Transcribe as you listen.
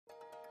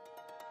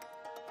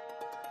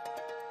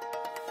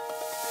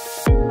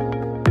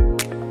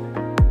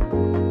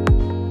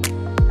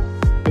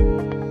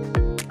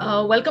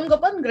Welcome,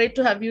 Gopan. Great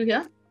to have you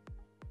here.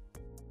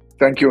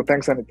 Thank you.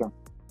 Thanks, Anita.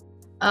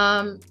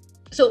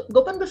 So,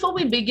 Gopan, before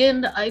we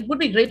begin, it would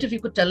be great if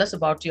you could tell us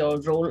about your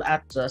role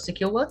at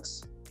Secureworks.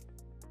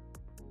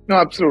 No,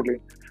 absolutely.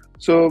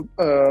 So,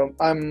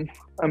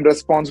 I'm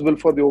responsible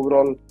for the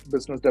overall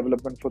business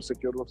development for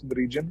Secureworks in the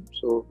region.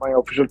 So, my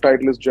official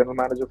title is General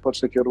Manager for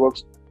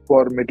Secureworks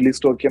for Middle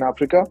East, Turkey, and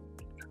Africa.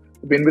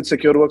 I've been with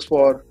Secureworks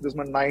this is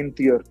my 9th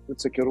year with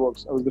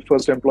Secureworks. I was the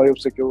first employee of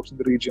Secureworks in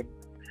the region.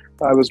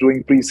 I was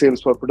doing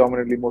pre-sales for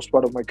predominantly most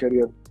part of my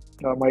career.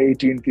 My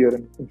 18th year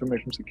in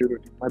information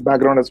security. My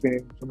background has been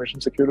in information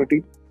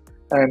security,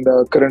 and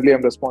currently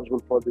I'm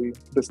responsible for the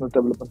business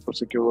development for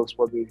Secureworks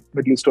for the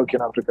Middle East, Turkey,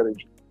 and Africa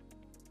region.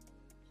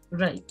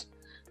 Right.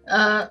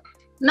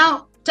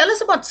 Now, tell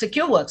us about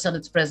Secureworks and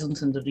its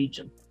presence in the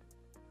region.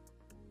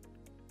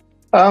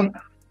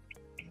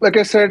 Like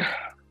I said,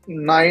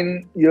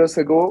 9 years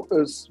ago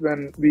is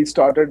when we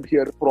started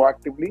here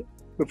proactively.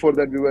 Before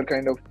that, we were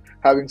kind of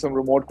having some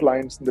remote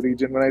clients in the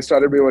region. When I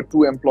started, we were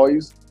 2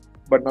 employees,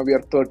 but now we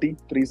are 30.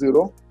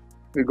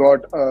 We got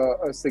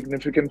a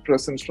significant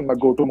presence from the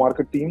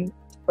go-to-market team,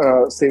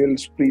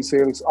 sales,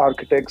 pre-sales,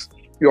 architects.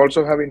 We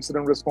also have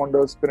incident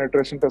responders,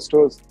 penetration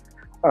testers,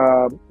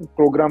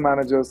 program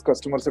managers,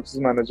 customer success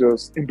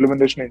managers,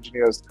 implementation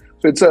engineers.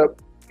 So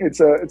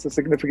it's a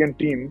significant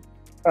team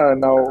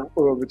now,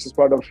 which is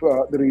part of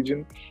the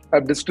region.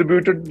 I've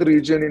distributed the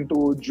region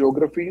into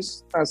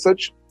geographies as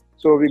such.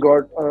 So we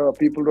got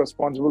people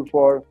responsible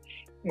for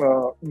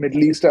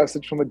Middle East as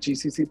such from a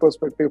GCC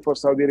perspective, for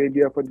Saudi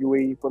Arabia, for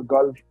UAE, for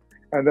Gulf,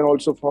 and then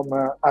also from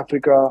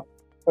Africa,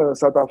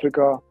 South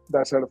Africa,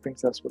 that side of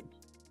things as well.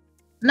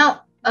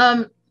 Now,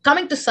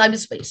 coming to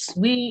cyberspace,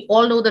 we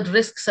all know that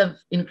risks have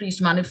increased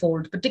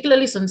manifold,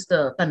 particularly since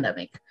the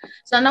pandemic.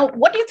 So now,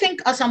 what do you think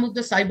are some of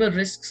the cyber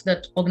risks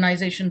that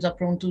organizations are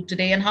prone to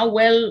today, and how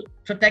well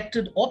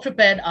protected or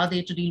prepared are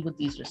they to deal with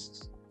these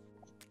risks?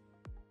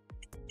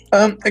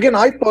 Again,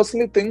 I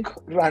personally think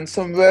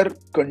ransomware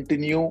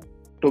continue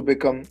to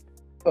become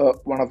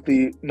one of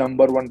the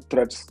 #1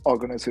 threats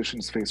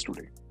organizations face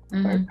today.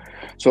 Mm-hmm. Right?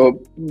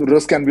 So the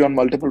risk can be on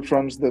multiple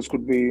fronts. This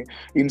could be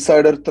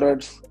insider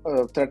threats.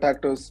 Threat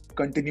actors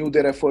continue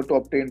their effort to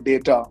obtain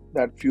data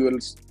that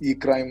fuels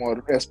e-crime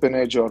or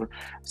espionage or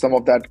some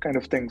of that kind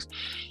of things.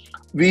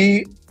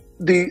 The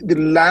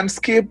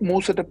landscape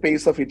moves at a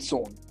pace of its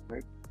own,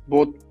 right?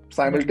 Both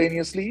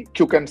simultaneously,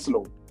 quick and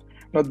slow.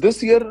 Now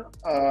this year,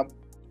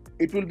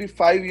 it will be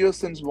 5 years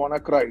since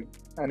WannaCry,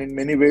 and in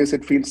many ways,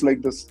 it feels like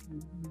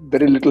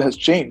very little has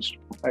changed,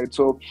 right?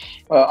 So,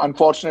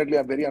 unfortunately,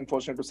 I'm very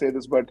unfortunate to say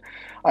this, but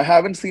I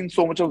haven't seen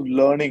so much of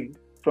learning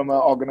from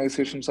an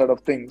organization side of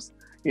things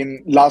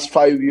in last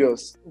 5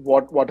 years.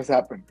 What has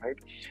happened, right?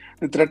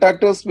 The threat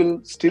actors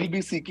will still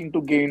be seeking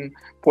to gain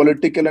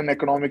political and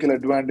economical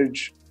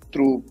advantage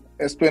through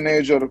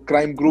espionage, or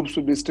crime groups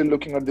will be still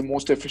looking at the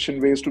most efficient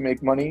ways to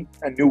make money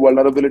and new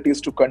vulnerabilities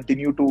to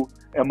continue to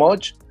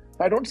emerge.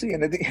 I don't see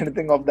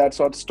anything of that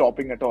sort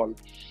stopping at all.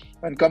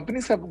 And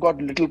companies have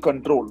got little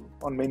control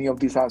on many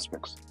of these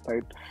aspects,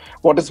 right?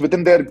 What is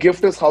within their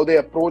gift is how they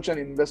approach and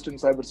invest in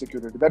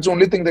cybersecurity. That's the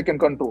only thing they can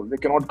control. They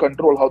cannot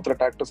control how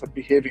threat actors are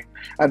behaving,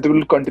 and they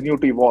will continue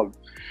to evolve.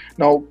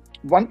 Now,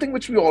 one thing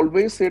which we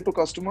always say to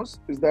customers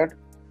is that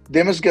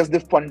they must get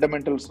the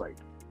fundamentals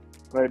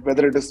right?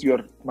 Whether it is your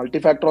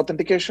multi-factor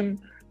authentication,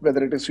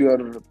 whether it is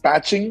your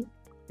patching,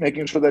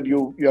 making sure that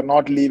you are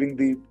not leaving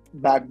the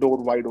back door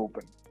wide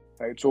open.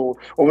 Right. So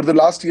over the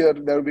last year,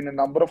 there have been a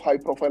number of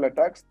high-profile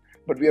attacks,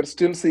 but we are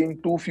still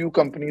seeing too few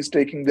companies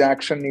taking the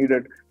action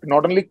needed to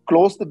not only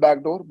close the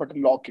back door, but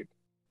lock it.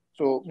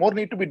 So more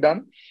need to be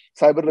done.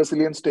 Cyber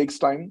resilience takes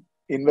time,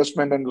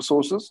 investment, and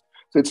resources.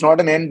 So it's not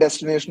an end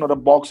destination or a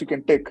box you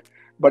can tick,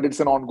 but it's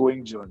an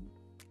ongoing journey.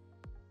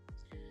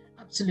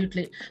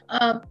 Absolutely.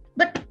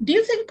 But do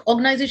you think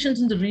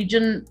organizations in the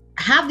region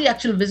have the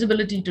actual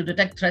visibility to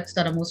detect threats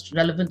that are most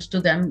relevant to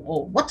them,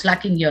 or what's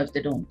lacking here if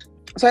they don't?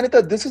 So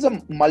Anita, this is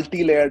a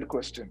multi-layered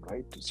question,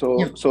 right?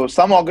 So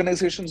some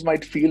organizations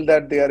might feel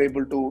that they are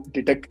able to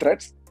detect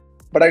threats,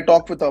 but I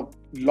talk with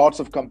lots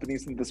of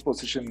companies in this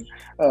position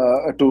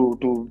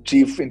to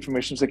chief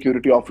information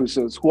security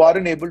officers who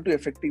aren't able to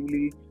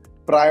effectively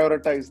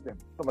prioritize them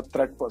from a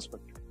threat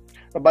perspective.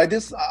 By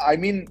this, I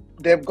mean,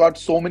 they've got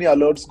so many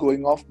alerts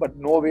going off, but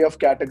no way of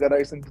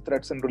categorizing the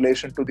threats in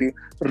relation to the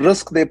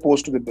risk they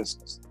pose to the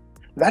business.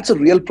 That's a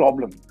real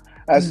problem.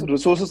 As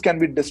resources can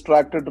be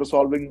distracted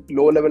resolving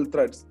low-level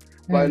threats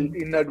while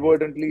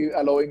inadvertently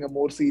allowing a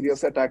more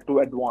serious attack to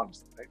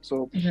advance. Right?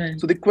 So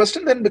the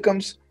question then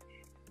becomes,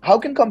 how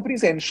can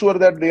companies ensure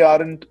that they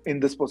aren't in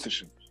this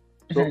position?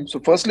 So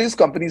firstly,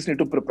 companies need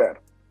to prepare.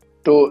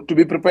 To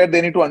be prepared,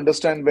 they need to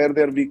understand where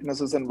their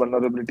weaknesses and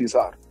vulnerabilities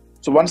are.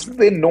 So once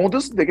they know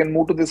this, they can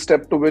move to this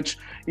step to which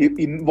it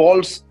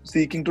involves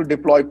seeking to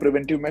deploy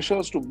preventive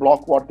measures to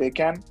block what they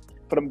can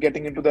from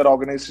getting into their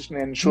organization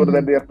and ensure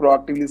that they are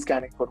proactively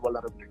scanning for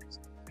vulnerabilities.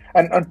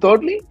 And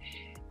thirdly,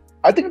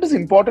 I think it is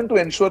important to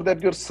ensure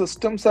that your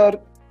systems are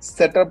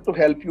set up to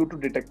help you to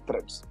detect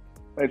threats.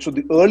 Right? So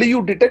the early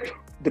you detect,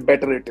 the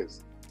better it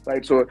is.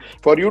 right? So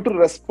for you to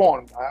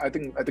respond, I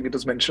think it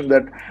is mentioned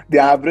that the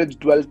average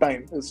dwell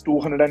time is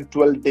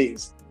 212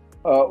 days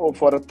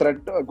for a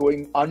threat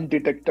going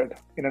undetected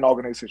in an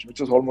organization,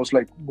 which is almost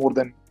like more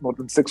than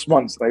 6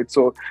 months, right?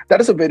 So that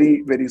is a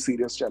very, very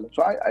serious challenge.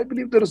 So I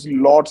believe there is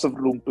lots of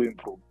room to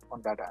improve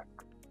on that end.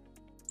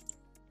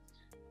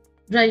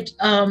 Right.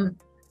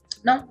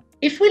 Now,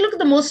 if we look at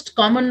the most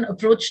common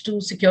approach to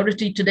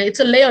security today, it's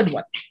a layered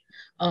one.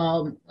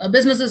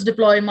 Businesses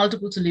deploy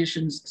multiple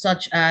solutions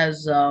such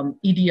as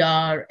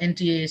EDR,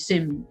 NTA,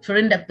 SIM for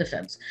in-depth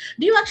defense.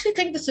 Do you actually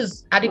think this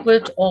is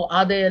adequate, or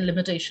are there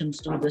limitations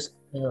to this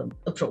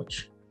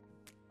approach?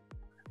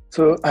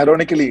 So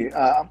ironically,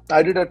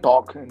 I did a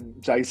talk in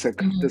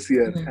JISEC this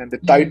year, and the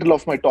title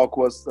of my talk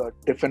was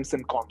Defense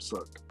in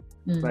Concert,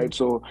 right?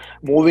 So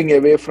moving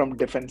away from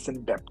defense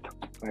in depth,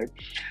 right?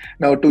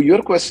 Now, to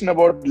your question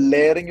about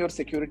layering your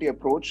security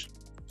approach,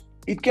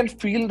 it can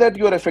feel that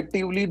you're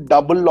effectively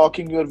double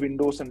locking your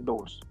windows and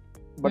doors,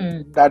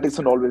 but that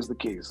isn't always the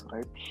case,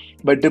 right?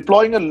 By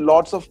deploying a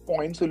lots of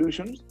point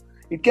solutions,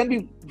 it can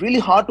be really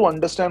hard to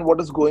understand what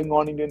is going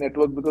on in your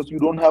network because you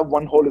don't have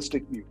one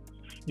holistic view.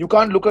 You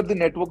can't look at the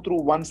network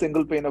through one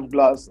single pane of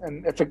glass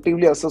and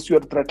effectively assess your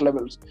threat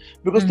levels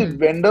because the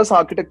vendor's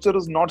architecture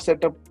is not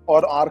set up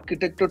or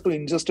architected to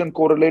ingest and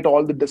correlate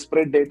all the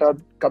disparate data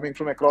coming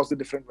from across the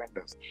different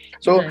vendors.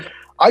 So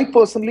I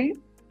personally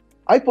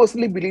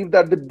believe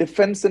that the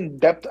defense in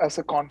depth as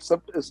a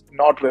concept is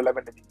not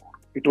relevant anymore.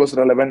 It was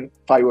relevant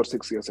 5 or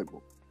 6 years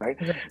ago, right?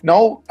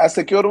 Now, as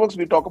Secureworks,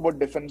 we talk about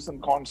defense in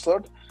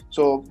concert.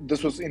 So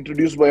this was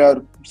introduced by our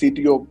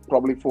CTO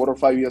probably 4 or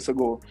 5 years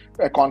ago,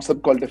 a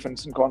concept called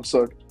defense in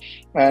concert.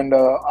 And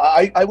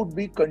I would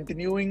be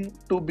continuing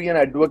to be an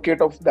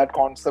advocate of that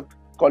concept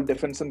called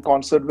defense in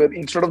concert, where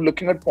instead of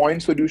looking at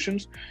point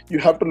solutions, you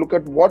have to look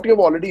at what you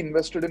have already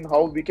invested in,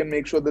 how we can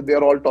make sure that they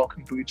are all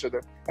talking to each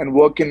other and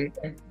work in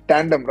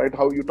tandem, right?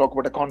 How you talk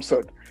about a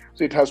concert.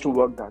 So it has to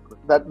work that way.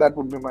 That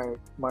would be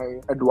my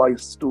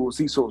advice to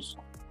CISOs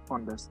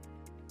on this.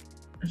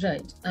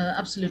 Right,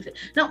 absolutely.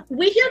 Now,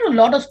 we hear a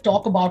lot of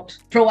talk about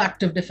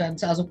proactive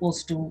defense as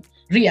opposed to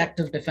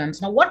reactive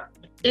defense. Now, what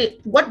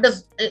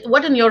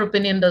in your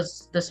opinion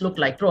does this look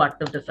like,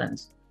 proactive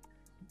defense?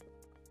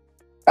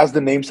 As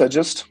the name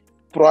suggests,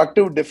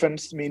 proactive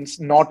defense means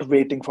not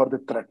waiting for the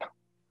threat.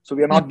 So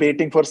we are not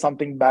waiting for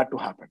something bad to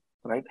happen,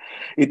 right?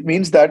 It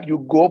means that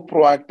you go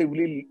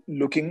proactively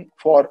looking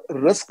for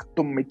risk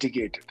to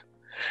mitigate it.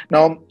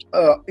 Now,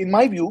 in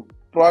my view,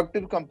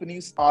 proactive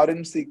companies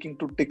aren't seeking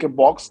to tick a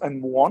box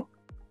and move on.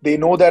 They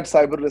know that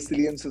cyber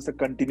resilience is a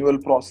continual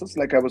process.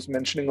 Like I was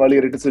mentioning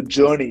earlier, it is a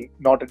journey,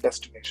 not a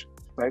destination.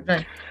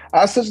 Right?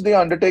 As such, they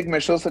undertake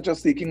measures such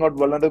as seeking out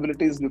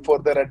vulnerabilities before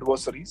their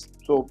adversaries.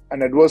 So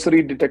an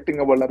adversary detecting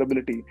a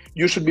vulnerability,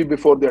 you should be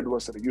before the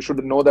adversary. You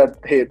should know that,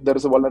 hey, there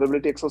is a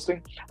vulnerability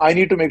existing. I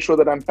need to make sure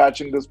that I'm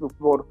patching this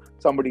before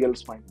somebody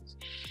else finds this.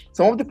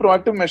 Some of the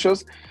proactive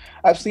measures,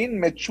 I've seen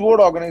matured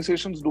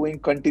organizations doing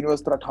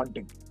continuous threat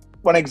hunting.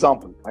 One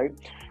example, right?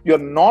 You're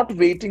not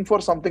waiting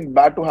for something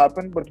bad to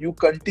happen, but you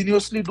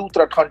continuously do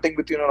threat hunting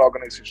within your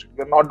organization.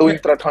 You're not doing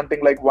threat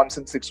hunting like once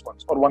in 6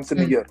 months or once in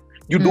a year.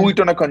 You do it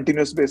on a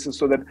continuous basis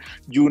so that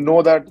you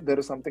know that there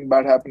is something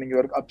bad happening.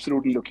 You're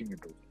absolutely looking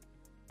into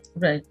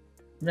it.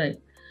 Right.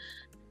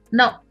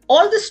 Now,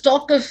 all this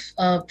talk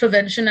of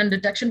prevention and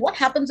detection, what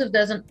happens if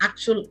there's an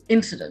actual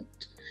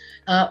incident?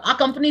 Are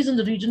companies in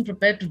the region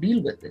prepared to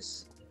deal with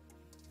this?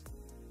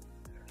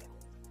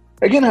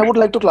 Again, I would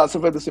like to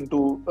classify this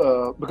into,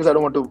 because I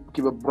don't want to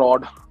give a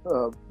broad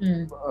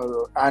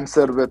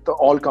answer with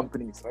all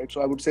companies, right?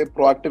 So I would say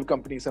proactive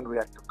companies and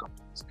reactive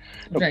companies.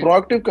 Now,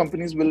 proactive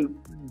companies will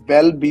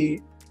well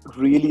be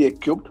really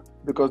equipped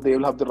because they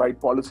will have the right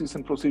policies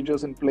and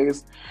procedures in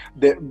place.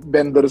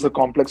 When there is a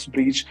complex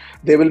breach,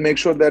 they will make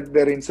sure that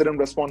their incident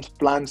response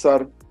plans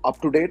are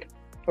up to date.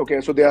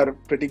 Okay, so they are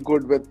pretty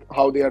good with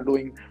how they are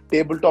doing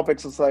tabletop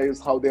exercise,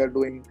 how they are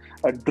doing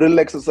a drill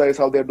exercise,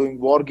 how they are doing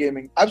war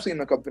gaming. I've seen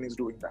the companies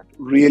doing that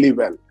really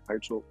well,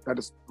 right? So that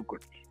is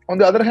good. On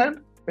the other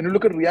hand, when you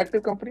look at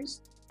reactive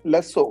companies,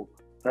 less so,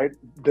 right?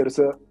 There is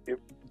a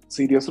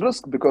serious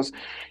risk because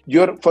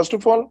first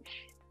of all,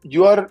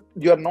 you are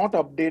not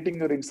updating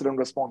your incident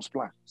response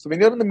plan. So when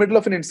you're in the middle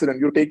of an incident,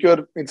 you take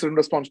your incident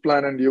response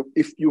plan and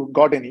if you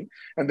got any,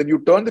 and then you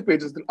turn the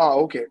pages,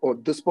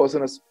 this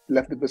person has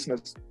left the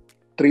business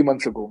 3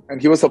 months ago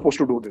and he was supposed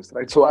to do this,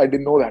 right? So I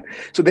didn't know that.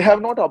 So they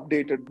have not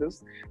updated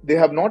this. They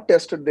have not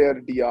tested their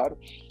DR.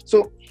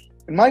 So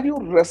in my view,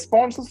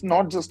 response is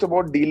not just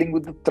about dealing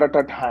with the threat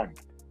at hand.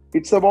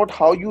 It's about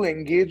how you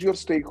engage your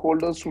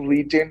stakeholders to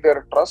retain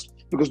their trust,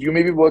 because you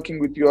may be working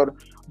with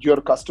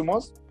your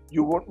customers.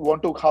 You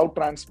want to how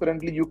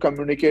transparently you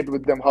communicate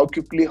with them, how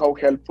quickly, how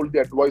helpful the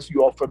advice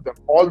you offer them.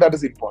 All that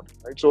is important,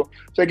 right? So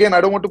again,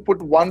 I don't want to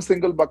put one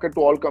single bucket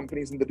to all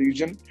companies in the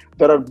region.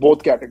 There are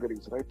both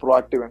categories, right?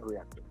 Proactive and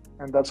reactive.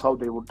 And that's how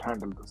they would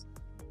handle this.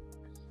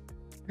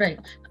 Right.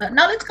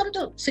 Now let's come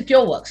to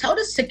Secureworks. How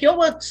does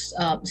Secureworks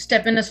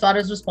step in as far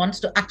as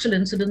response to actual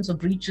incidents or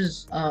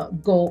breaches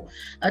go?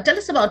 Tell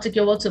us about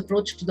Secureworks'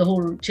 approach to the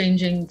whole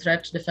changing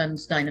threat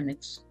defense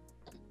dynamics.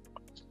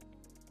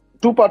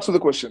 Two parts of the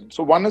question.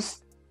 So one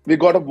is, we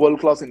got a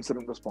world-class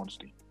incident response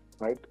team,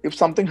 right? If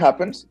something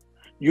happens,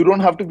 you don't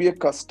have to be a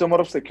customer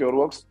of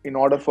Secureworks in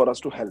order for us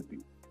to help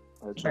you.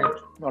 Right? So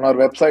on our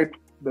website,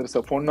 there is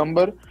a phone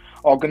number.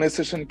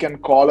 Organization can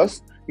call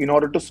us in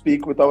order to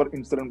speak with our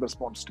incident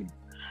response team.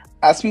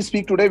 As we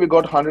speak today, we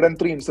got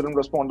 103 incident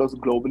responders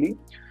globally.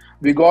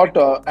 We got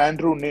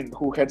Andrew Nind,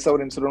 who heads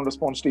our incident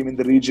response team in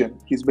the region.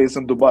 He's based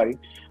in Dubai.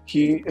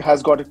 He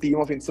has got a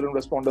team of incident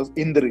responders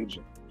in the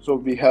region. So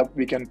we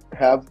can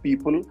have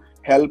people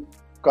help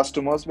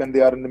customers when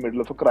they are in the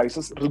middle of a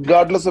crisis,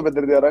 regardless of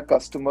whether they are a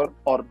customer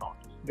or not.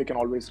 They can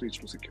always reach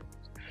to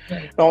Secureworks.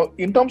 Right. Now,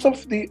 in terms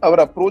of our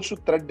approach to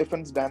threat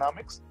defense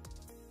dynamics,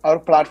 our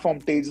platform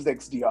is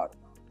XDR.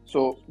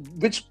 So,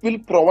 which will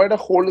provide a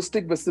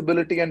holistic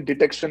visibility and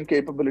detection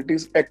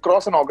capabilities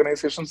across an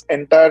organization's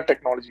entire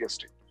technology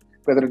estate,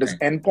 whether it is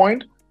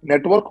endpoint,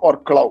 network, or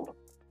cloud.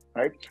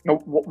 Right now,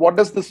 what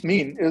does this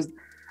mean? Is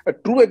a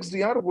true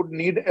XDR would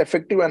need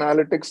effective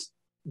analytics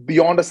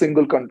beyond a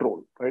single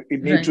control. Right,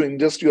 it needs to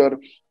ingest your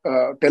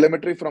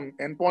telemetry from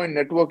endpoint,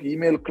 network,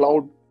 email,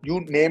 cloud, you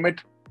name it.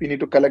 We need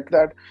to collect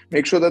that,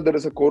 make sure that there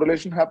is a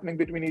correlation happening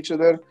between each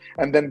other,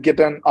 and then get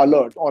an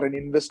alert or an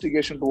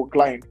investigation to a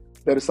client.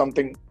 There is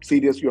something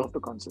serious you have to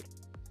consider.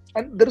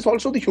 And there is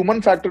also the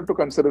human factor to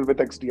consider with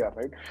XDR,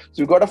 right?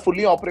 So you've got a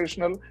fully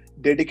operational,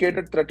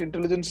 dedicated threat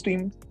intelligence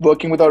team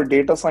working with our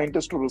data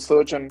scientists to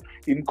research and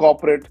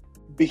incorporate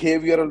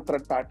behavioral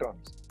threat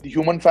patterns, the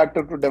human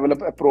factor to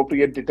develop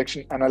appropriate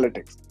detection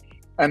analytics.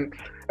 And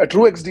a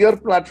true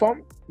XDR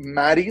platform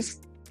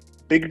marries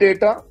big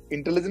data,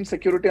 intelligent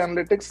security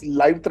analytics,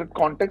 live threat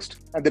context,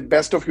 and the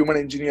best of human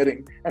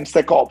engineering and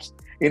SecOps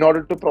in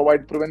order to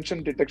provide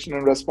prevention, detection,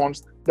 and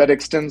response that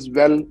extends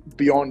well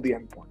beyond the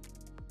endpoint.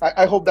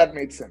 I hope that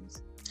made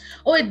sense.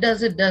 Oh, it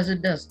does.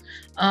 Thanks,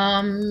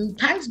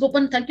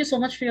 Gopan. Thank you so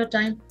much for your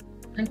time.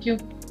 Thank you.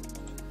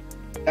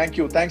 Thank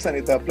you. Thanks,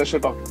 Anita. Pleasure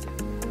talking to you.